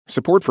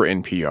Support for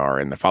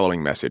NPR and the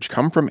following message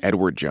come from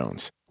Edward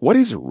Jones. What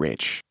is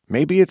rich?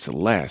 Maybe it's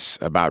less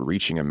about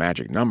reaching a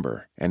magic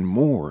number and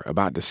more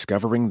about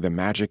discovering the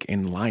magic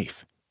in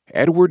life.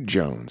 Edward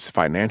Jones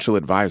Financial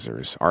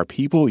Advisors are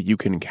people you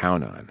can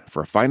count on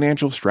for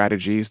financial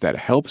strategies that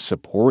help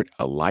support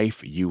a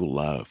life you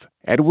love.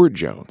 Edward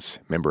Jones,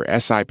 member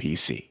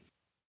SIPC.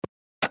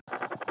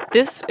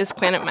 This is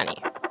Planet Money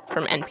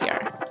from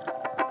NPR.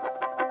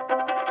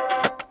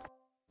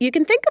 You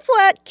can think of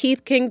what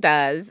Keith King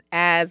does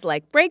as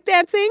like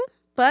breakdancing,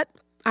 but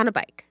on a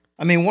bike.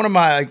 I mean, one of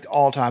my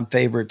all-time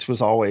favorites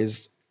was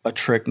always a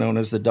trick known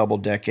as the double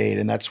decade,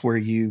 and that's where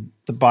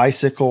the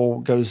bicycle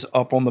goes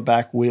up on the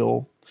back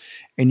wheel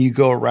and you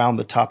go around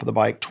the top of the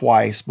bike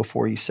twice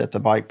before you set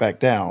the bike back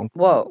down.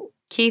 Whoa.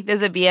 Keith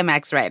is a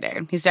BMX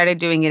rider. He started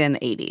doing it in the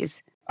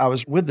 80s. I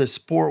was with the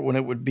sport when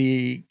it would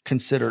be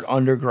considered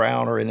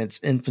underground or in its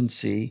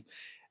infancy.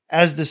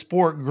 As the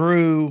sport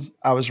grew,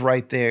 I was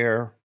right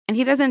there. And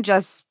he doesn't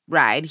just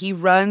ride. He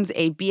runs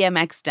a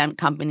BMX stunt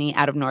company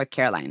out of North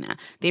Carolina.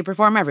 They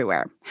perform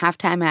everywhere.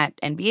 Halftime at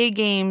NBA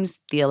games,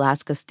 the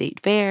Alaska State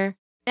Fair.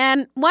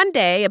 And one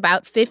day,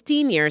 about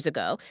 15 years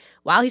ago,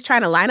 while he's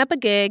trying to line up a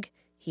gig,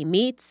 he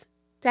meets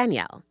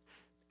Danielle.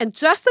 And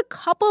just a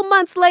couple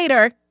months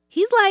later,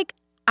 he's like,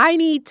 I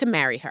need to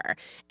marry her.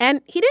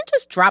 And he didn't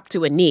just drop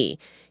to a knee.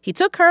 He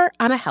took her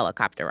on a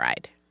helicopter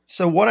ride.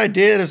 So what I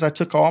did is I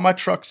took all my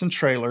trucks and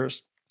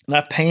trailers, and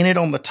I painted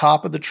on the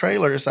top of the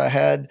trailers. I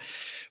had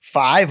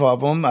 5 of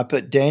them. I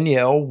put,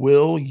 Danielle,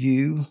 will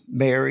you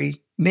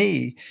marry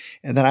me?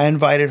 And then I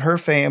invited her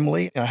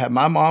family. And I had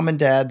my mom and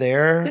dad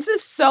there. This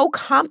is so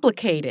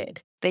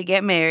complicated. They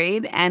get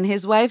married, and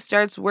his wife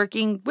starts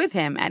working with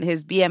him at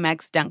his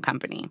BMX stunt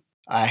company.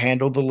 I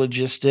handled the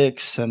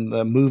logistics and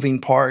the moving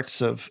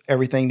parts of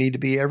everything need to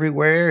be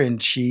everywhere.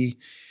 And she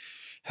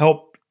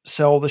helped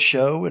sell the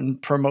show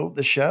and promote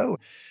the show.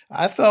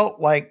 I felt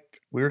like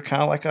we were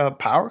kind of like a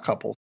power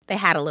couple. They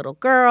had a little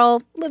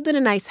girl, lived in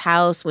a nice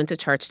house, went to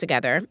church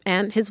together.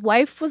 And his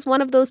wife was one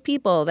of those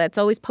people that's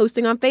always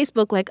posting on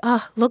Facebook like,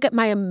 oh, look at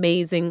my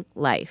amazing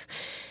life.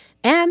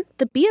 And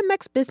the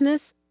BMX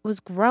business was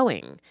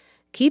growing.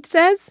 Keith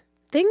says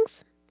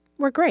things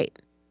were great.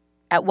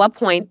 At what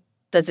point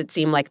does it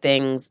seem like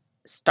things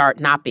start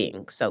not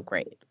being so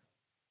great?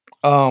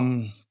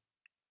 I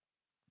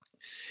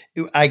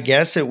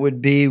guess it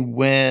would be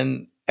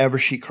whenever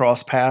she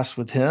crossed paths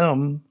with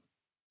him.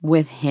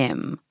 With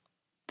him.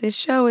 This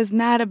show is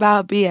not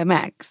about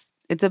BMX.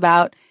 It's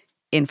about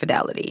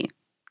infidelity.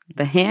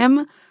 The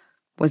him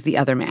was the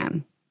other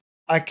man.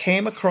 I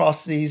came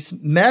across these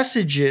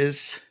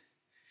messages,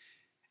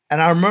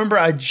 and I remember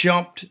I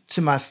jumped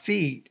to my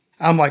feet.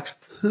 I'm like,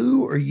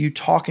 who are you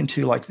talking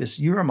to like this?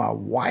 You're my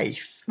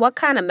wife. What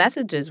kind of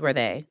messages were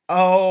they?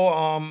 Oh,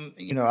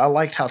 I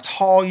liked how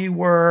tall you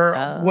were.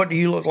 Oh. What do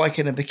you look like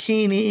in a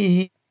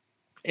bikini?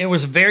 It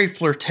was very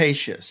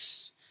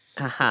flirtatious.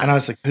 Uh-huh. And I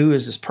was like, who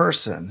is this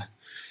person?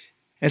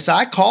 And so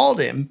I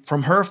called him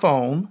from her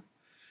phone.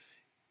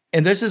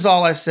 And this is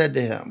all I said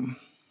to him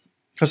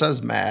because I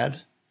was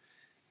mad.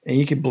 And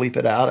you can bleep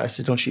it out. I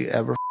said, don't you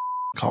ever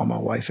call my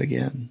wife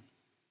again.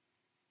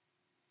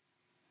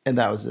 And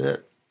that was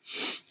it.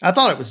 I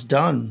thought it was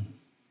done.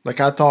 Like,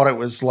 I thought it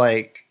was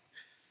like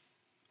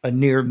a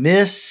near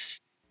miss.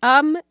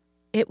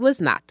 It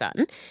was not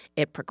done.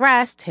 It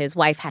progressed. His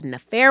wife had an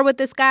affair with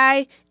this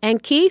guy,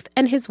 and Keith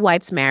and his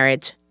wife's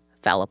marriage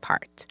fell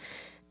apart.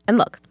 And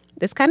look,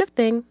 this kind of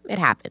thing, it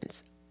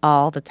happens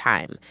all the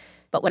time.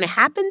 But when it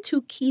happened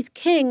to Keith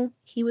King,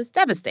 he was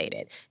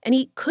devastated, and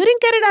he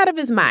couldn't get it out of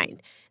his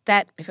mind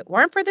that if it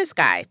weren't for this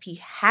guy, if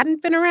he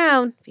hadn't been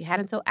around, if he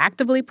hadn't so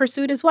actively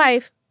pursued his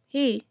wife,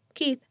 he,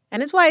 Keith,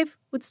 and his wife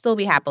would still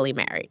be happily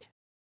married.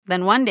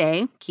 Then one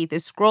day, Keith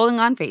is scrolling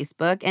on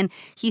Facebook, and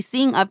he's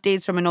seeing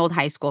updates from an old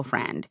high school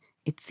friend.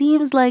 It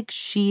seems like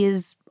she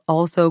is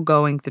also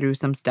going through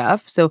some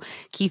stuff, so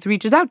Keith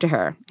reaches out to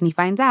her, and he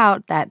finds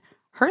out that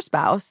her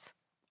spouse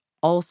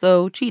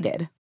also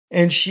cheated.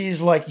 And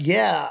she's like,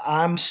 yeah,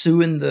 I'm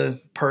suing the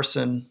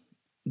person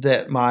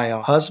that my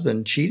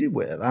husband cheated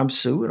with. I'm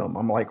suing him.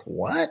 I'm like,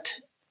 what?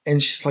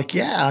 And she's like,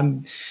 yeah,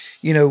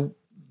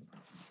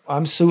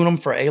 I'm suing him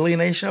for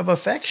alienation of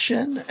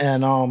affection.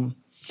 And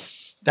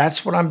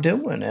that's what I'm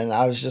doing. And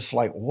I was just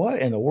like, what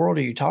in the world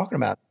are you talking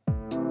about?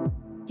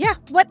 Yeah,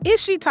 what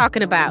is she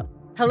talking about?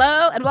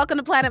 Hello and welcome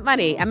to Planet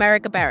Money. I'm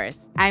Erica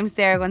Barris. I'm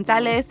Sarah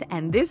Gonzalez,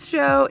 and this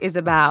show is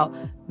about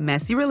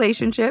messy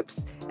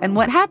relationships and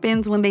what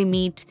happens when they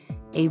meet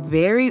a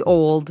very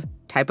old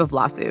type of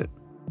lawsuit.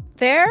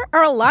 There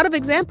are a lot of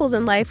examples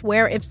in life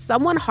where if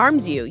someone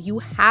harms you, you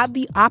have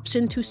the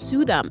option to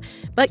sue them.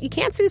 But you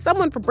can't sue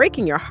someone for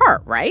breaking your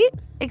heart, right?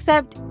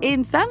 Except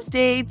in some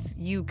states,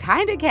 you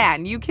kind of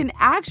can. You can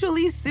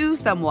actually sue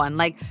someone,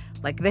 like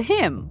the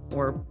him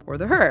or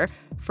the her,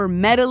 for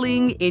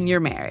meddling in your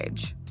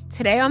marriage.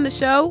 Today on the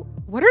show,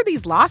 what are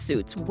these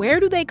lawsuits? Where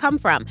do they come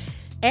from?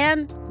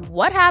 And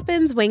what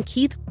happens when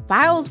Keith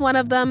files one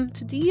of them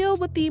to deal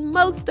with the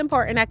most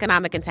important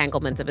economic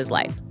entanglements of his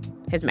life,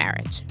 his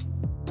marriage?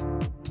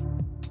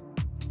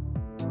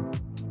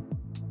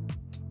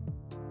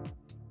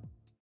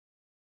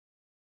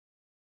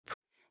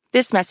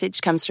 This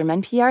message comes from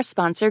NPR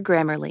sponsor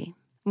Grammarly.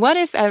 What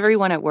if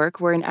everyone at work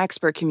were an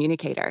expert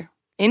communicator?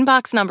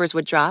 Inbox numbers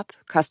would drop,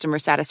 customer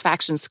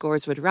satisfaction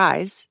scores would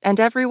rise, and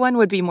everyone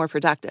would be more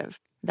productive.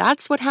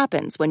 That's what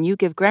happens when you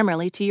give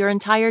Grammarly to your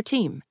entire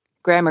team.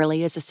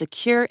 Grammarly is a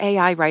secure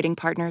AI writing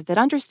partner that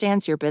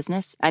understands your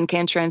business and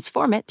can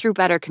transform it through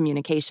better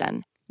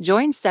communication.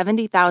 Join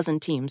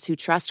 70,000 teams who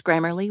trust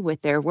Grammarly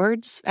with their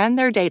words and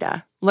their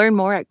data. Learn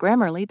more at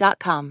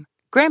Grammarly.com.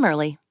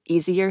 Grammarly.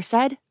 Easier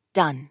said,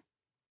 done.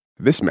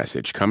 This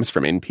message comes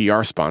from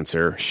NPR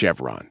sponsor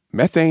Chevron.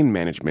 Methane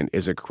management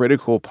is a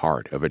critical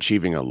part of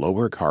achieving a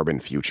lower carbon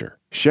future.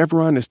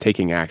 Chevron is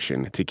taking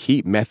action to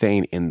keep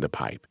methane in the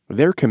pipe.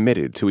 They're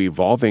committed to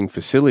evolving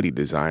facility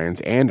designs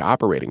and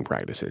operating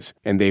practices,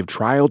 and they've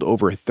trialed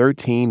over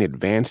 13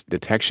 advanced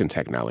detection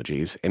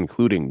technologies,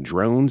 including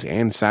drones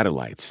and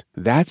satellites.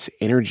 That's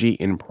energy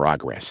in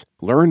progress.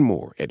 Learn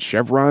more at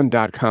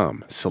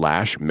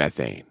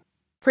chevron.com/methane.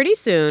 Pretty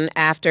soon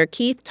after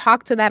Keith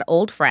talked to that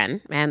old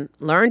friend and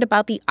learned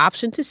about the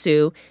option to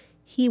sue,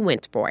 he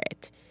went for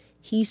it.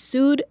 He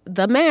sued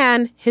the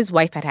man his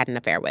wife had an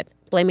affair with,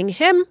 blaming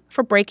him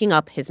for breaking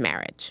up his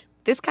marriage.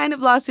 This kind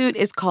of lawsuit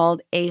is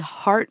called a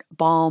heart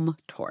balm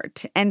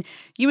tort. And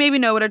you maybe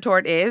know what a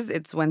tort is.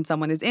 It's when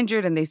someone is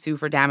injured and they sue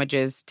for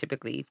damages,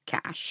 typically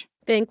cash.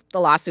 Think the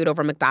lawsuit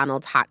over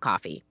McDonald's hot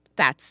coffee.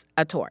 That's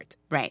a tort.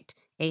 Right.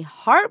 A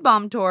heart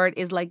balm tort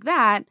is like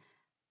that,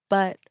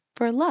 but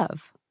for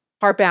love.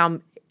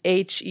 Heartbalm,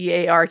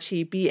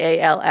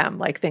 HEARTBALM,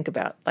 like think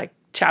about like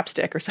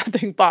chapstick or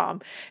something,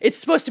 balm. It's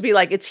supposed to be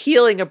like it's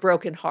healing a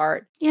broken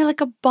heart. Yeah, like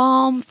a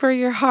balm for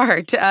your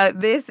heart.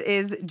 This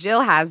is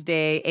Jill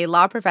Hasday, a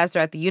law professor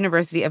at the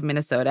University of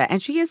Minnesota,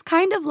 and she is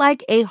kind of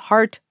like a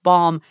heart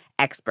balm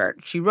expert.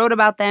 She wrote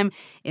about them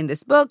in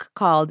this book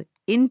called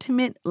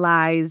Intimate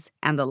Lies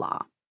and the Law.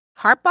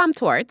 Heart balm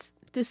torts,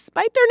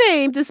 despite their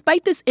name,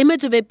 despite this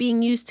image of it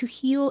being used to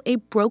heal a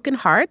broken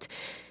heart,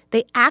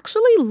 they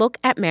actually look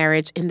at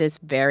marriage in this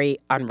very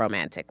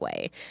unromantic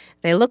way.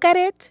 They look at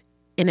it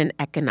in an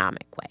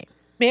economic way.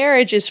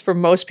 Marriage is, for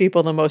most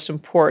people, the most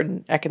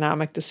important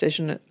economic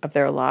decision of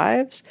their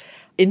lives.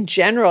 In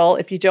general,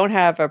 if you don't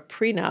have a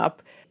prenup,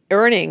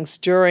 earnings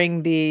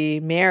during the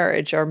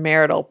marriage are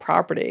marital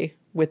property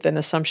with an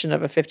assumption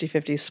of a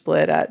 50-50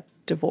 split at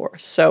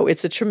divorce. So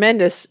it's a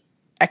tremendous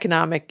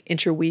economic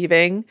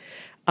interweaving.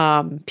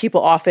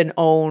 People often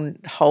own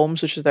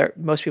homes, which is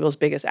most people's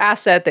biggest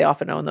asset. They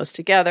often own those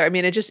together. I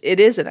mean, it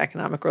is an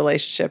economic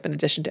relationship in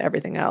addition to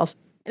everything else.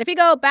 And if you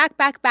go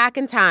back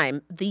in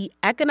time, the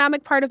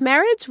economic part of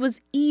marriage was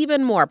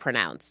even more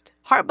pronounced.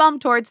 Heart balm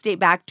torts date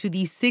back to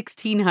the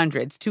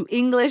 1600s, to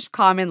English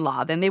common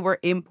law. Then they were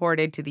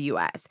imported to the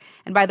U.S.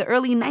 And by the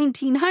early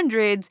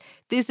 1900s,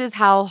 this is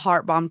how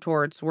heart balm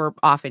torts were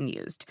often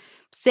used.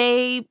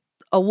 Say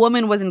a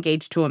woman was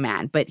engaged to a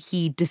man, but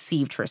he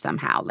deceived her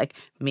somehow. Like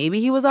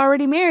maybe he was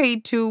already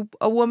married to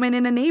a woman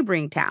in a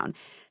neighboring town.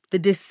 The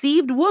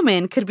deceived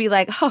woman could be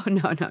like, oh,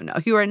 no,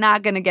 you are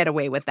not going to get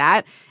away with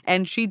that.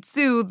 And she'd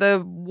sue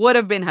the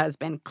would-have-been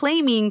husband,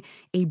 claiming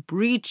a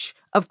breach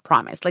of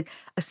promise, like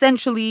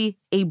essentially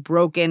a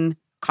broken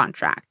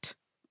contract.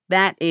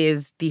 That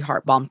is the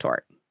heart balm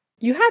tort.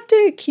 You have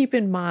to keep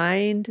in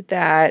mind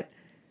that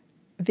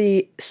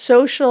the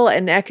social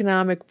and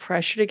economic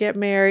pressure to get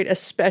married,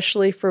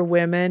 especially for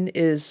women,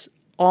 is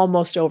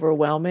almost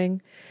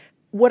overwhelming.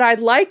 What I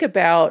like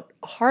about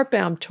heart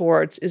balm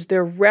torts is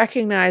they're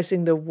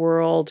recognizing the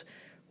world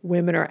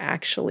women are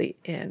actually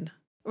in.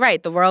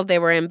 Right, the world they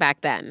were in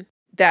back then.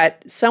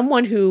 That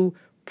someone who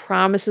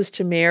promises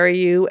to marry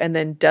you and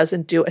then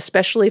doesn't do,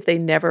 especially if they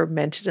never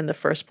meant it in the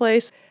first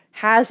place,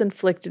 has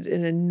inflicted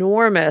an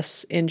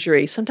enormous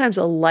injury, sometimes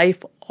a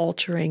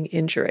life-altering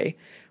injury,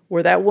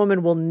 where that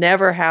woman will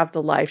never have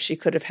the life she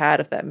could have had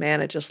if that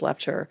man had just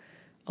left her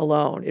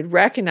alone. It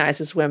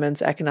recognizes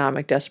women's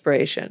economic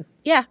desperation.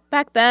 Yeah,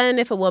 back then,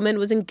 if a woman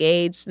was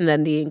engaged and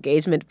then the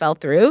engagement fell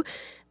through,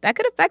 that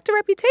could affect her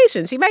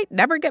reputation. She might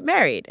never get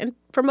married. And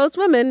for most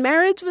women,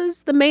 marriage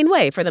was the main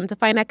way for them to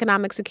find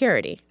economic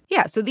security.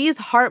 Yeah, so these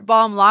heart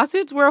balm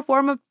lawsuits were a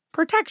form of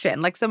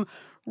protection, like some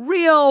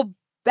real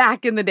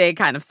back-in-the-day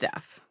kind of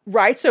stuff.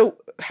 Right. So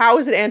how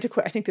is it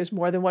antiquated? I think there's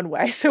more than one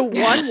way. So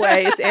one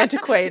way it's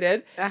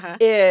antiquated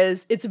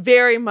is it's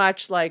very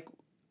much like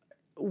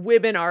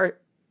women are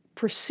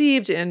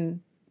perceived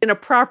in a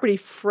property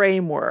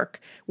framework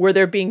where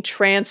they're being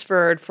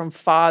transferred from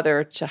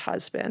father to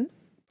husband.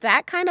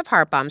 That kind of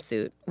heart balm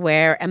suit,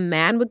 where a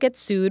man would get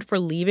sued for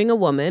leaving a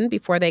woman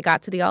before they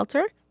got to the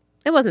altar,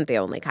 it wasn't the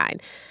only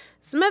kind.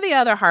 Some of the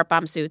other heart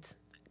balm suits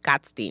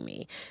got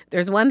steamy.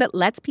 There's one that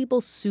lets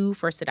people sue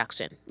for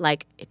seduction.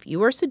 Like, if you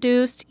were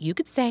seduced, you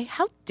could say,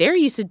 how dare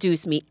you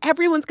seduce me?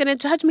 Everyone's going to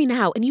judge me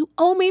now, and you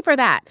owe me for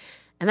that.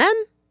 And then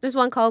there's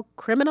one called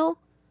criminal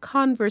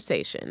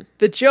conversation.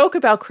 The joke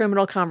about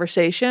criminal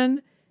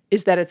conversation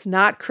is that it's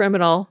not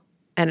criminal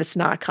and it's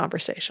not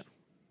conversation.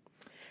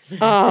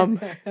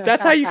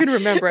 That's how you can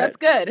remember it. That's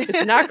good.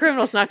 It's not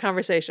criminal, it's not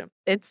conversation.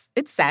 It's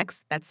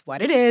sex. That's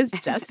what it is,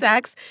 just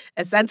sex.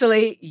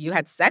 Essentially, you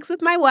had sex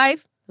with my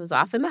wife. who's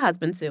often the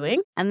husband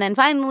suing. And then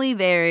finally,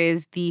 there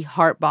is the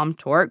heart bomb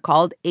tort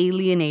called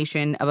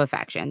alienation of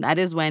affection. That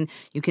is when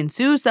you can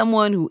sue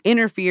someone who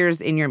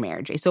interferes in your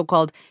marriage, a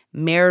so-called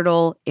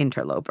marital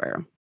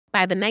interloper.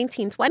 By the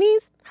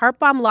 1920s, heart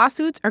bomb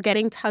lawsuits are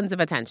getting tons of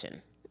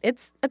attention.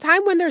 It's a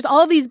time when there's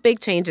all these big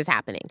changes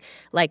happening.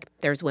 Like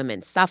there's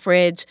women's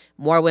suffrage,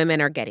 more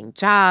women are getting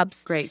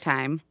jobs. Great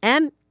time.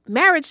 And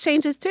marriage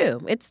changes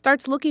too. It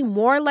starts looking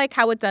more like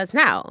how it does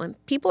now.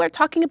 And people are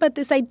talking about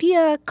this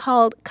idea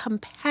called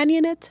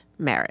companionate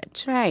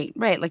marriage. Right.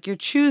 Like you're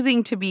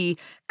choosing to be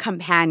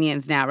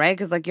companions now, right?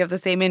 Because like you have the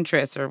same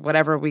interests or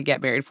whatever we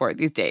get married for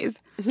these days.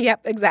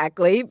 Yep,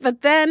 exactly.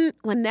 But then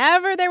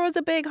whenever there was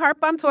a big heart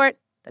bomb tort,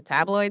 the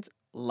tabloids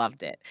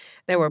loved it.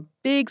 There were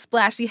big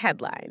splashy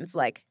headlines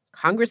like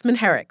Congressman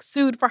Herrick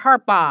sued for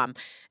heart bomb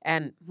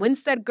and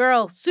Winstead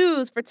girl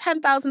sues for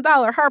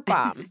 $10,000 heart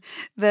bomb.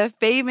 The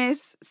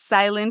famous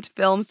silent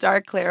film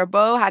star Clara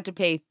Bow had to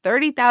pay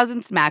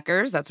 30,000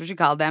 smackers, that's what she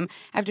called them,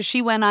 after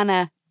she went on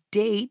a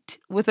date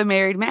with a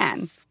married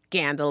man.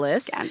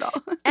 Scandalous. Scandal.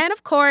 And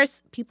of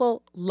course,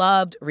 people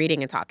loved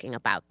reading and talking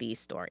about these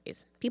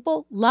stories.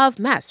 People love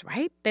mess,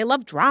 right? They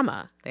love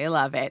drama. They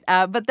love it.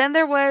 But then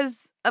there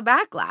was a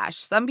backlash.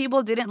 Some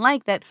people didn't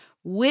like that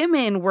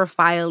women were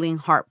filing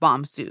heart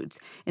bomb suits.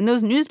 In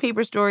those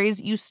newspaper stories,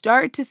 you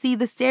start to see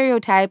the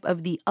stereotype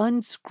of the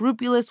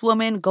unscrupulous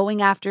woman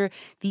going after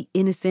the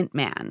innocent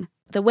man.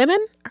 The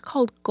women are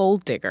called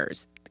gold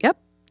diggers. Yep,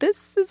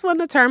 this is when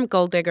the term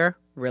gold digger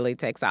really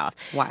takes off.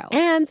 Wild.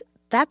 And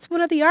that's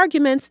one of the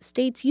arguments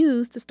states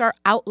use to start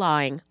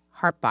outlawing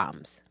heart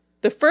bombs.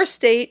 The first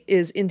state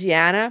is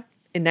Indiana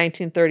in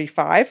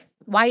 1935.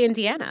 Why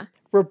Indiana?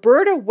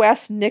 Roberta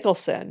West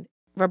Nicholson.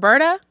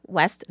 Roberta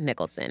West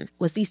Nicholson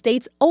was the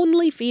state's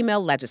only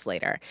female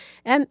legislator.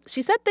 And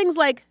she said things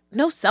like,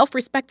 no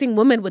self-respecting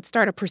woman would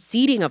start a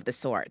proceeding of the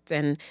sort.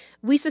 And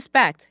we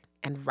suspect,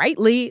 and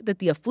rightly, that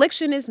the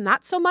affliction is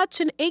not so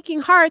much an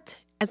aching heart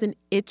as an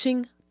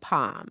itching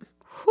palm.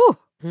 Whew.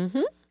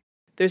 Mm-hmm.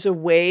 There's a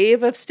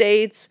wave of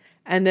states,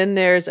 and then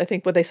there's, I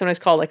think, what they sometimes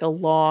call like a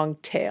long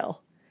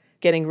tail,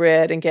 getting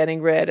rid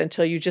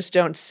until you just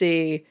don't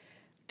see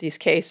these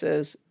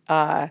cases,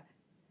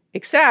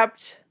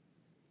 except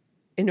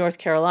in North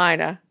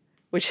Carolina,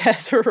 which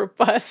has a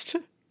robust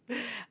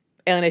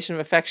alienation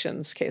of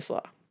affections case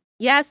law.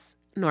 Yes,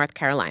 North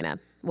Carolina,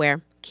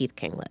 where Keith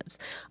King lives.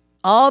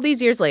 All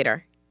these years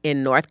later,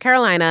 in North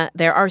Carolina,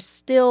 there are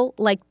still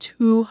like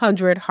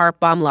 200 heart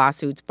bomb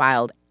lawsuits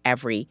filed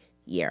every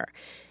year.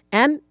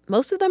 And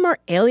most of them are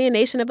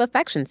alienation of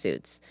affection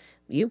suits.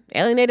 You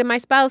alienated my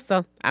spouse,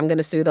 so I'm going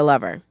to sue the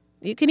lover.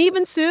 You can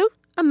even sue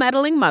a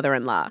meddling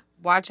mother-in-law.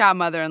 Watch out,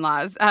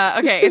 mother-in-laws.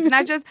 Okay, it's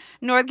not just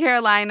North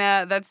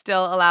Carolina that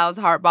still allows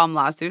heart bomb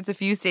lawsuits. A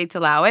few states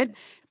allow it,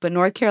 but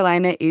North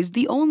Carolina is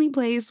the only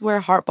place where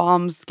heart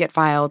bombs get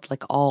filed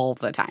like all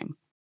the time.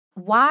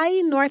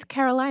 Why North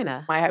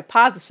Carolina? My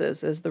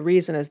hypothesis is the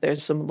reason is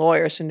there's some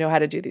lawyers who know how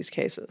to do these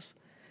cases.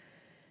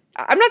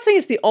 I'm not saying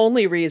it's the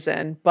only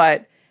reason,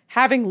 but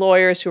having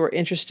lawyers who are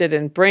interested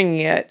in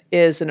bringing it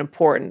is an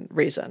important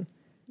reason.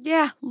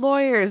 Yeah,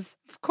 lawyers.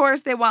 Of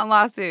course they want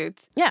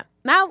lawsuits. Yeah.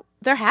 Now,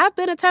 there have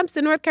been attempts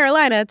in North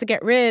Carolina to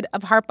get rid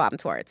of heart bomb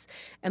torts.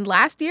 And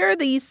last year,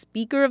 the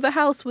Speaker of the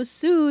House was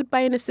sued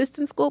by an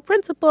assistant school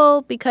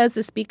principal because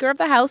the Speaker of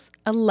the House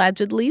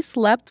allegedly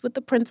slept with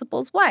the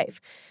principal's wife.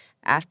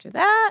 After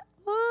that,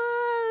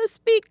 the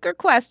Speaker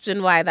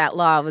questioned why that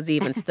law was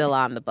even still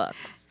on the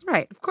books.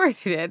 Right, of course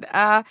he did.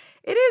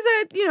 It is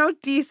a,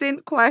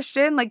 decent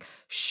question. Like,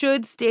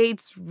 should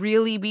states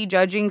really be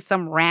judging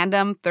some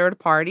random third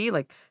party,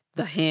 like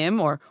the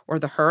him or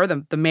the her,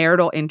 the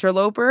marital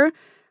interloper?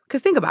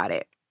 Because think about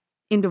it.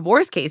 In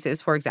divorce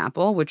cases, for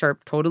example, which are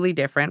totally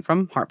different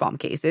from heart bomb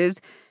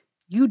cases,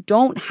 you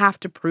don't have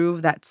to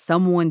prove that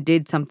someone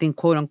did something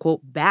quote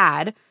unquote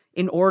bad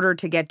in order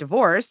to get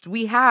divorced.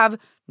 We have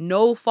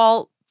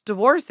no-fault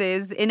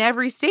divorces in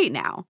every state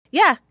now.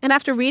 Yeah, and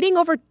after reading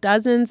over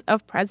dozens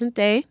of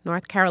present-day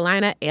North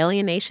Carolina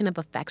alienation of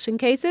affection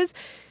cases,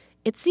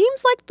 it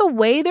seems like the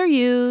way they're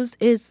used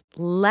is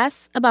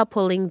less about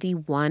pulling the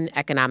one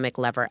economic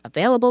lever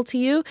available to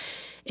you.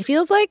 It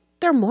feels like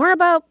they're more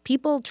about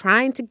people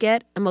trying to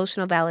get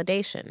emotional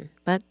validation,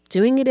 but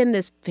doing it in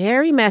this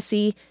very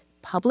messy,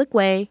 public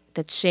way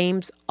that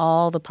shames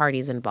all the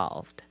parties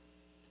involved.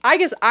 I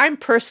guess I'm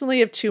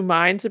personally of two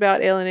minds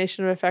about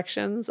alienation of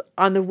affections.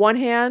 On the one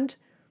hand,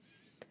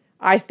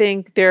 I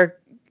think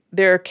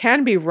there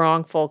can be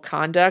wrongful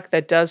conduct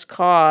that does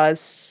cause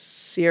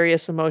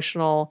serious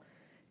emotional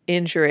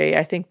injury.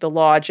 I think the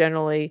law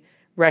generally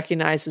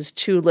recognizes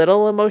too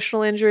little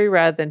emotional injury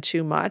rather than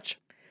too much.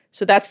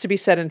 So that's to be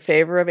said in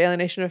favor of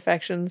alienation of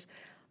affections.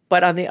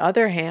 But on the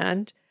other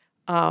hand,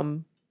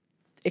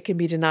 it can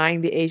be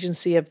denying the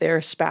agency of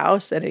their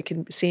spouse and it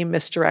can seem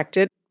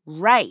misdirected.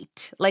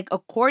 Right. Like,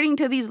 according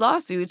to these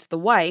lawsuits, the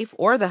wife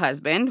or the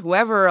husband,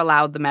 whoever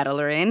allowed the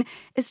meddler in,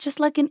 is just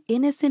like an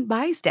innocent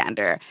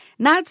bystander,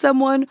 not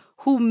someone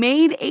who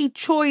made a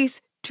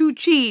choice to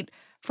cheat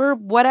for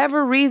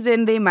whatever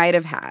reason they might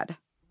have had.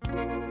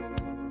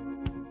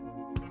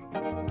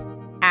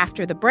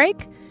 after the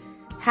break,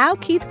 how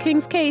Keith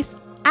King's case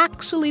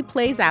actually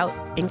plays out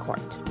in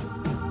court.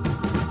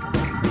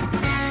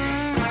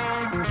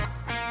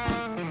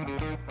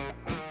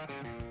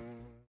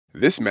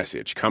 This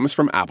message comes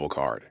from Apple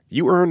Card.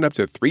 You earn up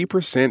to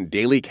 3%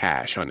 daily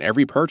cash on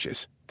every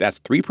purchase.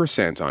 That's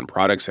 3% on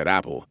products at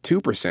Apple,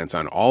 2%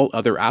 on all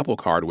other Apple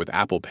Card with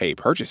Apple Pay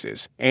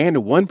purchases, and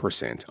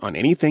 1% on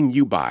anything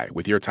you buy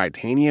with your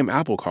titanium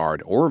Apple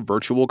Card or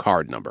virtual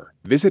card number.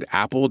 Visit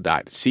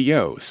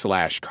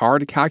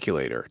apple.co/card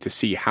calculator to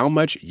see how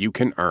much you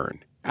can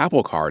earn.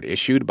 Apple Card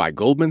issued by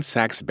Goldman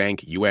Sachs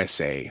Bank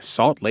USA,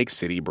 Salt Lake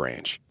City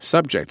branch.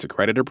 Subject to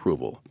credit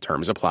approval.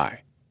 Terms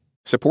apply.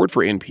 Support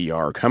for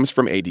NPR comes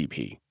from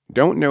ADP.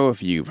 Don't know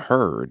if you've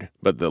heard,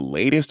 but the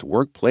latest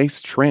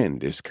workplace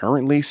trend is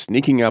currently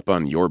sneaking up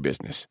on your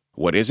business.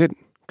 What is it?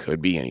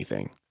 Could be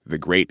anything. The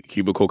great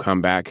cubicle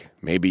comeback,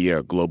 maybe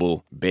a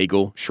global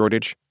bagel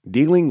shortage.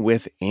 Dealing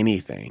with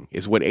anything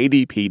is what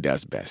ADP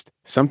does best,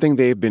 something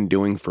they've been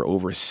doing for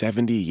over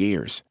 70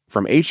 years.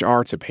 From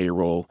HR to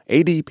payroll,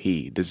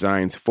 ADP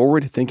designs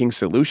forward-thinking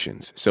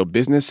solutions so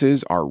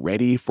businesses are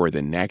ready for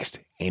the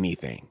next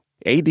anything.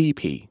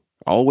 ADP,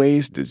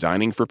 always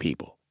designing for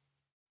people.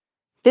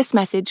 This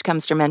message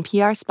comes from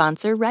NPR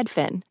sponsor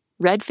Redfin.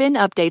 Redfin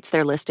updates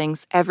their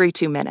listings every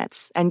 2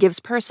 minutes and gives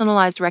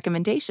personalized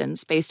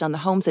recommendations based on the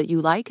homes that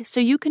you like so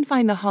you can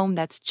find the home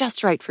that's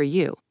just right for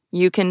you.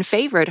 You can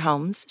favorite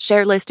homes,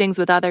 share listings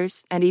with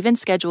others, and even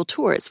schedule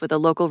tours with a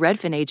local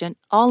Redfin agent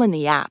all in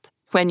the app.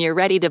 When you're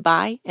ready to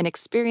buy, an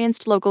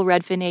experienced local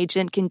Redfin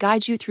agent can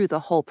guide you through the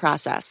whole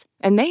process,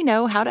 and they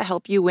know how to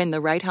help you win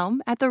the right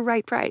home at the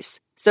right price.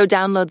 So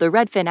download the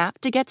Redfin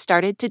app to get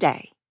started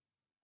today.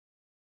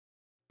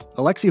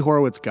 Alexi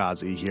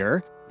Horowitz-Ghazi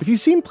here. If you've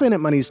seen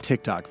Planet Money's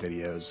TikTok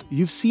videos,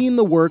 you've seen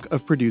the work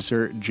of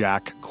producer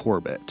Jack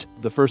Corbett.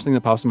 The first thing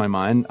that pops in my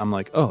mind, I'm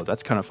like, oh,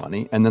 that's kind of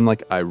funny. And then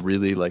I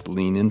really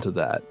lean into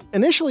that.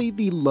 Initially,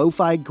 the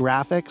lo-fi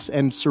graphics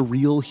and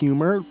surreal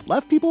humor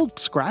left people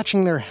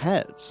scratching their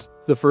heads.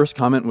 The first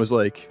comment was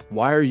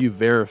why are you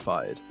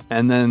verified?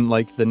 And then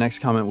the next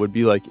comment would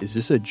be is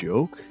this a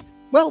joke?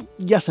 Well,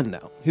 yes and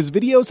no. His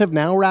videos have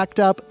now racked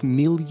up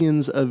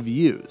millions of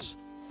views.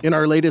 In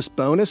our latest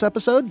bonus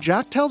episode,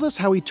 Jack tells us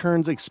how he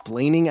turns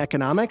explaining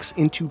economics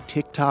into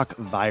TikTok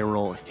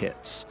viral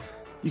hits.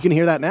 You can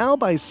hear that now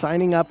by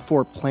signing up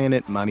for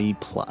Planet Money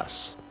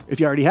Plus.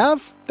 If you already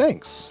have,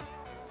 thanks.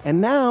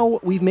 And now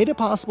we've made it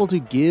possible to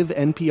give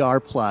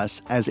NPR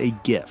Plus as a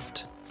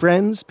gift.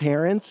 Friends,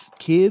 parents,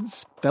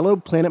 kids, fellow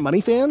Planet Money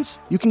fans,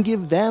 you can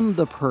give them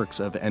the perks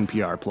of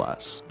NPR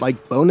Plus,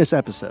 like bonus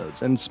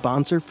episodes and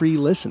sponsor-free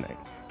listening.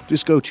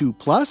 Just go to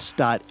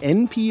plus.npr.org.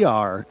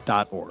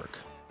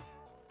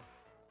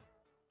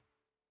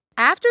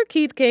 After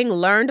Keith King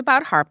learned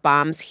about HAARP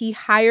bombs, he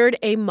hired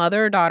a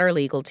mother-daughter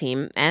legal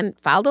team and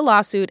filed a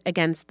lawsuit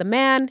against the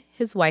man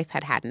his wife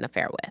had an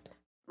affair with.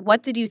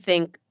 What did you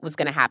think was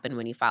going to happen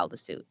when he filed the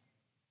suit?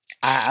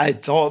 I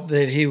thought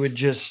that he would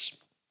just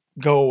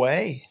go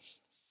away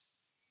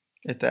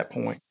at that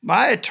point.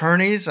 My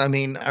attorneys, I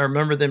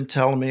remember them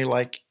telling me,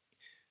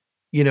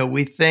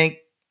 we think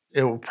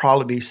it will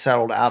probably be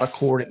settled out of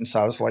court. And so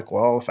I was like,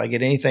 well, if I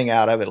get anything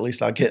out of it, at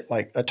least I'll get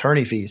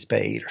attorney fees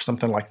paid or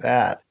something like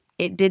that.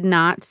 It did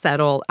not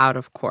settle out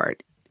of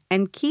court,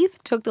 and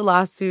Keith took the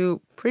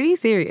lawsuit pretty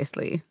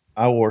seriously.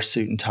 I wore a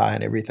suit and tie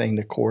and everything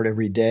to court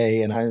every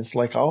day, and I was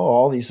like, oh,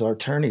 all these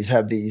attorneys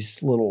have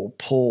these little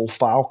pull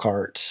file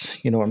carts.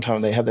 You know what I'm talking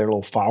about? They have their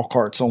little file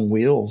carts on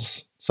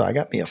wheels. So I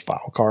got me a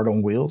file cart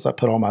on wheels. I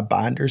put all my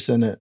binders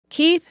in it.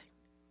 Keith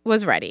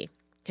was ready.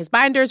 His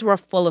binders were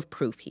full of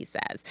proof, he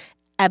says,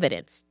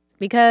 evidence.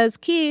 Because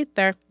Keith,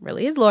 or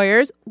really his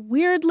lawyers,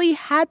 weirdly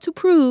had to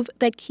prove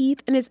that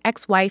Keith and his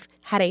ex-wife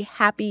had a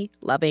happy,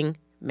 loving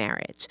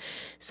marriage.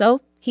 So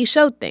he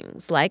showed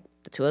things like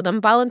the two of them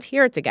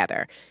volunteered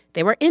together.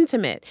 They were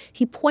intimate.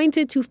 He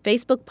pointed to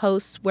Facebook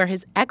posts where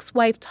his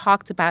ex-wife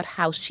talked about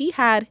how she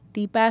had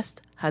the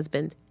best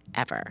husband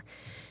ever.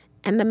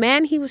 And the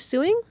man he was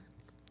suing,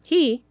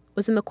 he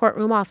was in the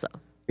courtroom also.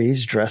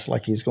 He's dressed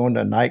like he's going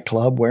to a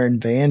nightclub wearing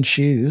Vans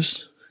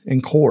shoes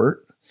in court.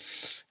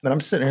 And I'm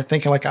sitting there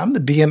thinking, I'm the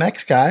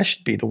BMX guy. I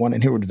should be the one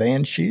in here with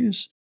Vans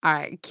shoes. All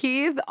right.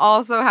 Keith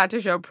also had to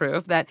show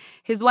proof that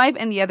his wife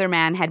and the other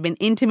man had been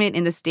intimate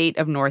in the state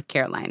of North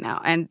Carolina.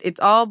 And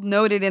it's all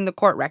noted in the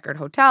court record: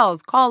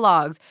 hotels, call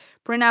logs,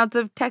 printouts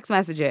of text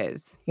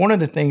messages. One of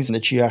the things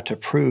that you have to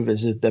prove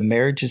is that the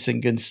marriage is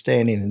in good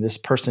standing and this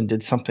person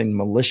did something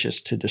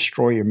malicious to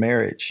destroy your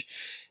marriage.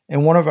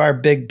 And one of our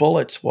big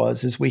bullets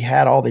is we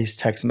had all these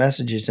text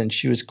messages and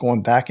she was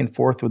going back and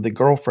forth with the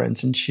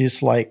girlfriends. And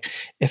she's like,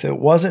 if it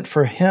wasn't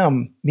for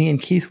him, me and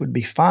Keith would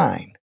be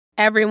fine.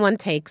 Everyone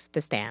takes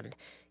the stand.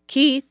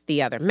 Keith,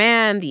 the other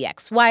man, the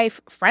ex-wife,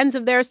 friends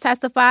of theirs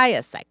testify,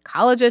 a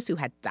psychologist who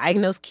had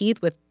diagnosed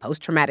Keith with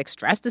post-traumatic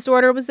stress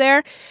disorder was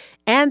there.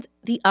 And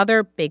the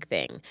other big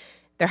thing,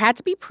 there had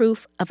to be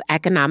proof of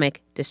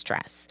economic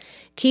distress.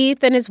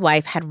 Keith and his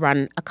wife had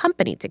run a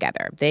company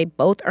together. They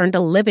both earned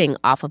a living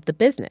off of the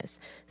business.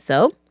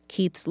 So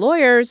Keith's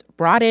lawyers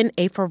brought in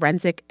a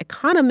forensic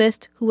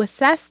economist who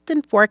assessed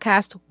and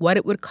forecast what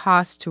it would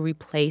cost to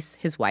replace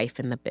his wife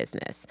in the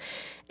business,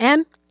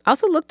 and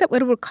also looked at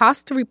what it would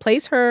cost to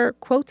replace her,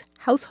 quote,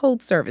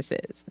 household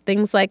services,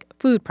 things like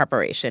food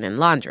preparation and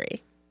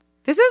laundry.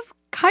 This is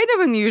kind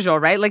of unusual,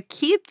 right? Like,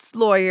 Keith's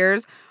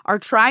lawyers are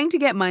trying to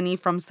get money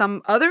from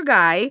some other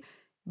guy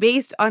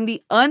based on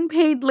the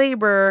unpaid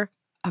labor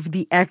of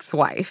the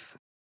ex-wife.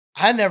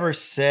 I never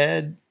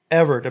said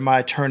ever to my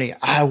attorney,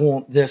 I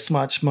want this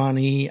much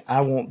money,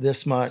 I want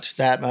this much,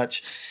 that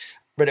much.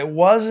 But it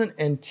wasn't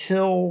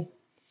until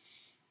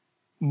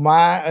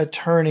my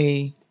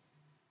attorney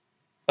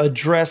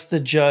addressed the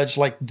judge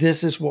like,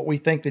 this is what we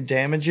think the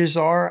damages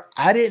are,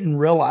 I didn't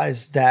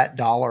realize that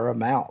dollar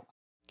amount.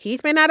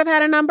 Keith may not have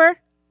had a number,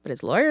 but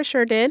his lawyer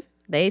sure did.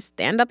 They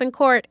stand up in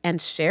court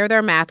and share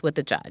their math with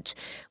the judge.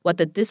 What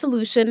the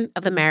dissolution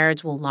of the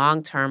marriage will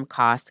long-term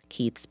cost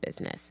Keith's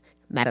business.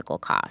 Medical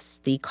costs,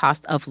 the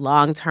cost of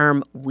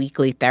long-term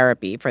weekly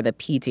therapy for the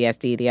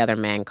PTSD the other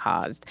man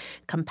caused,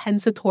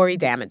 compensatory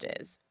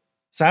damages.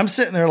 So I'm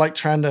sitting there like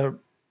trying to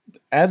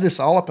add this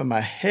all up in my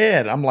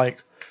head. I'm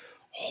like,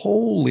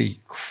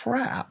 holy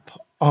crap.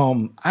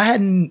 I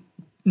had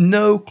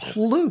no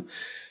clue.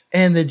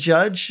 And the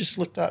judge just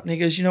looked up and he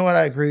goes, you know what?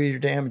 I agree with your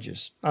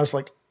damages. I was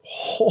like,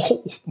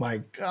 oh my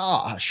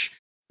gosh.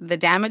 The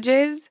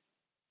damages,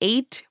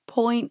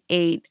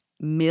 $8.8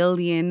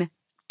 million.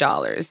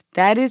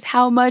 That is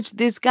how much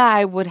this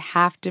guy would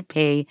have to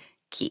pay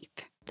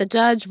Keith. The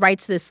judge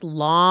writes this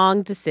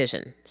long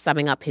decision,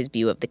 summing up his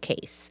view of the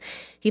case.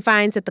 He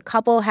finds that the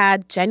couple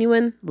had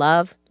genuine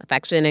love,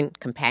 affection, and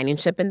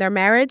companionship in their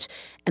marriage,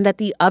 and that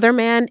the other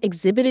man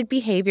exhibited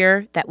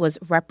behavior that was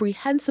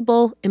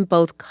reprehensible in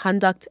both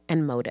conduct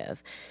and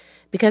motive.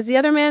 Because the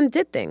other man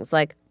did things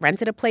like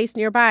rented a place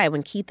nearby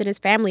when Keith and his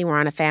family were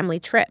on a family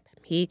trip.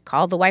 He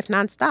called the wife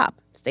nonstop,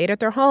 stayed at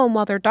their home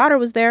while their daughter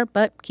was there,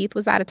 but Keith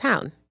was out of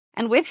town.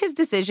 And with his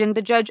decision,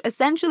 the judge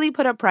essentially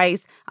put a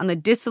price on the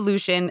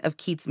dissolution of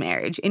Keith's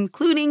marriage,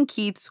 including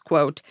Keith's,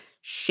 quote,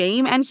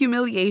 shame and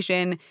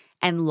humiliation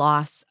and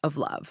loss of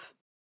love.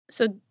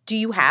 So do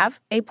you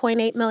have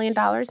 $8.8 million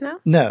now?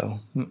 No,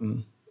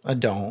 I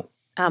don't.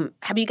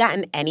 Have you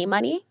gotten any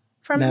money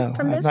from this?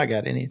 No, I've not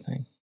got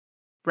anything.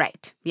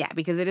 Right. Yeah,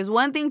 because it is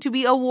one thing to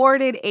be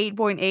awarded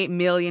 $8.8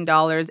 million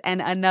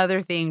and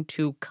another thing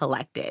to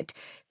collect it.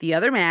 The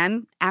other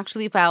man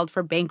actually filed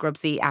for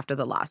bankruptcy after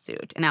the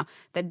lawsuit. Now,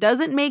 that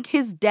doesn't make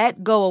his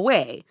debt go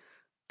away,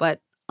 but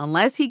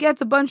unless he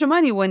gets a bunch of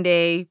money one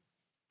day,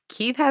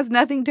 Keith has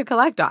nothing to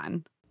collect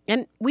on.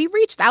 And we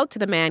reached out to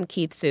the man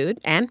Keith sued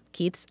and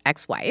Keith's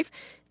ex-wife.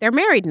 They're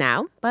married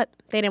now, but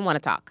they didn't want to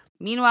talk.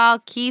 Meanwhile,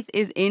 Keith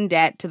is in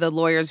debt to the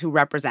lawyers who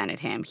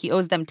represented him. He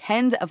owes them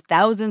tens of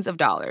thousands of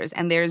dollars,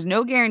 and there is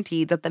no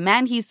guarantee that the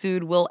man he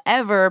sued will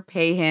ever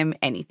pay him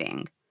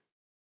anything.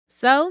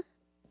 So,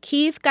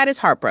 Keith got his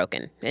heart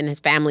broken, and his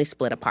family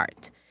split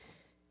apart.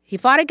 He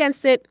fought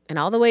against it in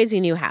all the ways he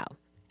knew how.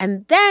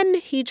 And then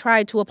he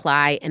tried to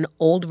apply an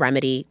old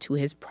remedy to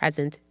his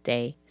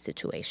present-day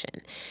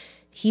situation.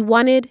 He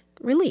wanted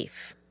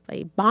relief,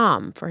 a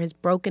balm for his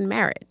broken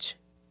marriage.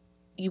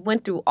 You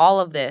went through all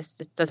of this.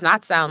 This does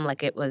not sound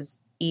like it was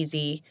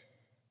easy.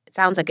 It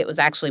sounds like it was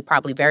actually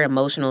probably very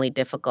emotionally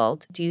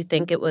difficult. Do you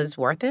think it was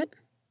worth it?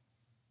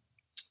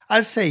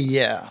 I'd say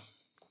yeah.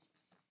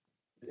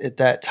 At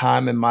that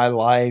time in my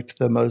life,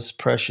 the most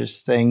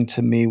precious thing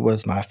to me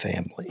was my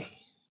family.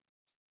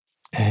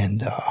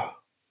 And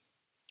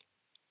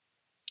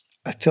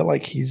I feel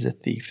like he's a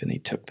thief and he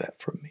took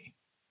that from me.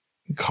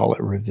 You can call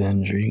it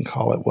revenge or you can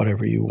call it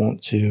whatever you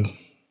want to.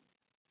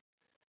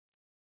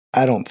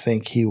 I don't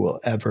think he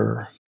will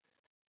ever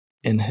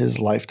in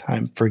his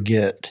lifetime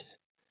forget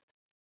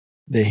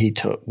that he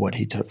took what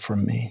he took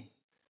from me.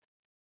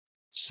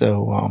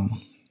 So,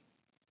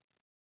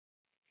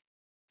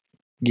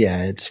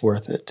 yeah, it's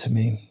worth it to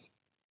me.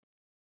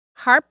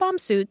 Heart bomb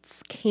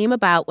suits came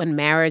about when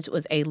marriage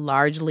was a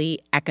largely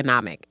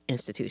economic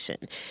institution.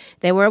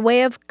 They were a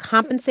way of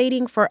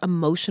compensating for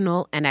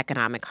emotional and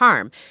economic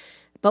harm.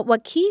 But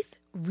what Keith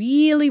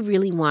really,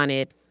 really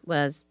wanted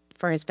was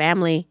for his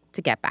family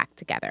to get back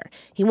together.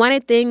 He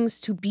wanted things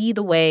to be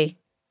the way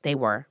they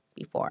were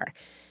before.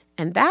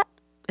 And that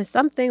is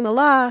something the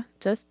law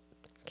just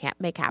can't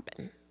make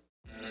happen.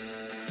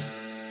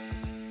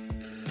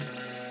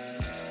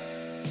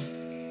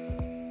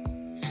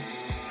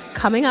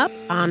 Coming up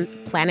on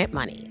Planet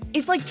Money.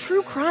 It's like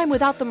true crime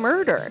without the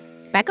murder.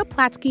 Becca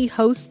Platsky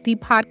hosts the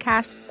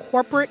podcast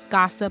Corporate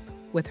Gossip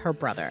with her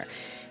brother.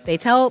 They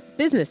tell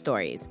business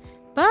stories,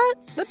 but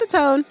with the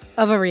tone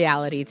of a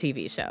reality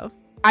TV show.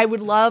 I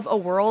would love a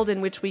world in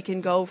which we can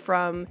go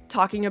from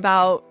talking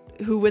about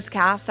who was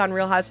cast on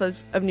Real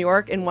Housewives of New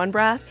York in one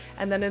breath,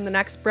 and then in the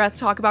next breath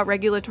talk about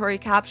regulatory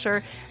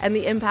capture and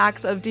the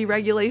impacts of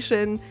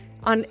deregulation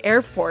on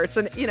airports.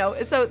 And,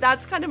 so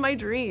that's kind of my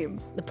dream.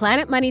 The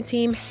Planet Money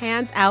team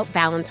hands out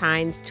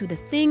Valentines to the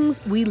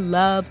things we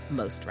love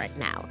most right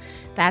now.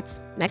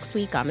 That's next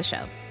week on the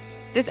show.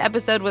 This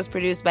episode was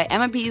produced by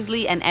Emma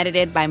Peasley and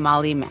edited by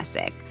Molly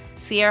Messick.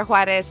 Sierra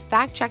Juarez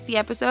fact-checked the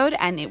episode,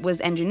 and it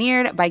was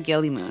engineered by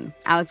Gilly Moon.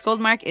 Alex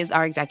Goldmark is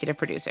our executive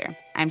producer.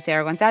 I'm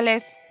Sarah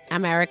Gonzalez.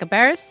 I'm Erica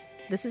Barris.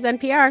 This is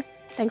NPR.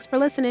 Thanks for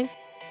listening.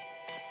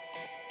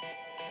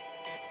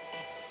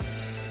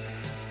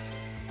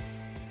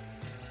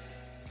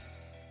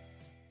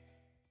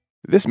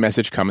 This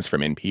message comes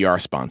from NPR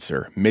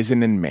sponsor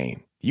Mizzen &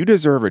 Main. You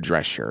deserve a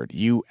dress shirt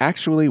you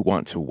actually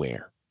want to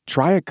wear.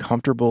 Try a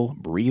comfortable,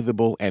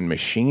 breathable, and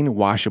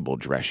machine-washable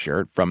dress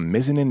shirt from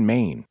Mizzen &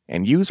 Main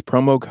and use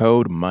promo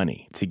code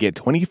MONEY to get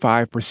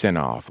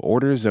 25% off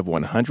orders of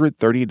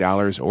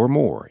 $130 or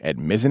more at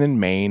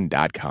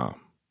mizzenandmain.com.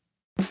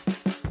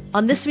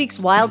 On this week's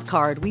Wild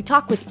Card, we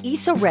talk with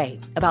Issa Rae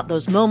about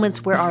those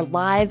moments where our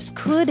lives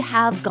could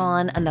have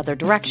gone another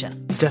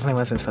direction. Definitely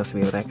wasn't supposed to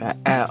be with that guy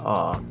at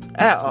all.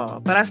 At all.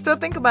 But I still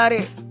think about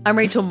it. I'm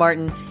Rachel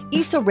Martin.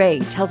 Issa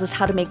Rae tells us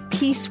how to make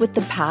peace with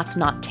the path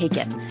not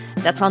taken.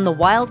 That's on the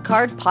Wild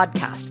Card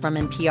podcast from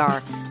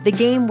NPR, the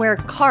game where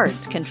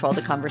cards control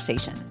the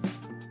conversation.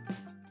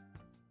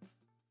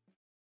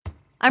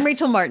 I'm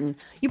Rachel Martin.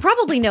 You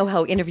probably know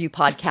how interview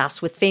podcasts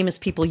with famous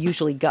people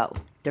usually go.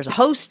 There's a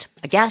host,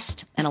 a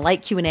guest, and a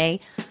light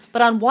Q&A.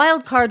 But on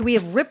Wild Card, we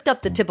have ripped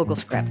up the typical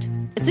script.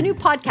 It's a new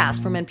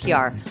podcast from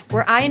NPR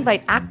where I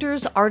invite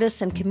actors,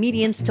 artists, and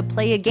comedians to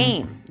play a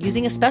game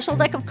using a special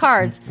deck of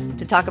cards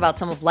to talk about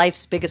some of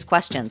life's biggest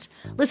questions.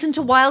 Listen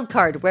to Wild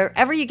Card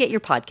wherever you get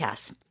your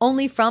podcasts,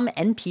 only from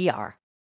NPR.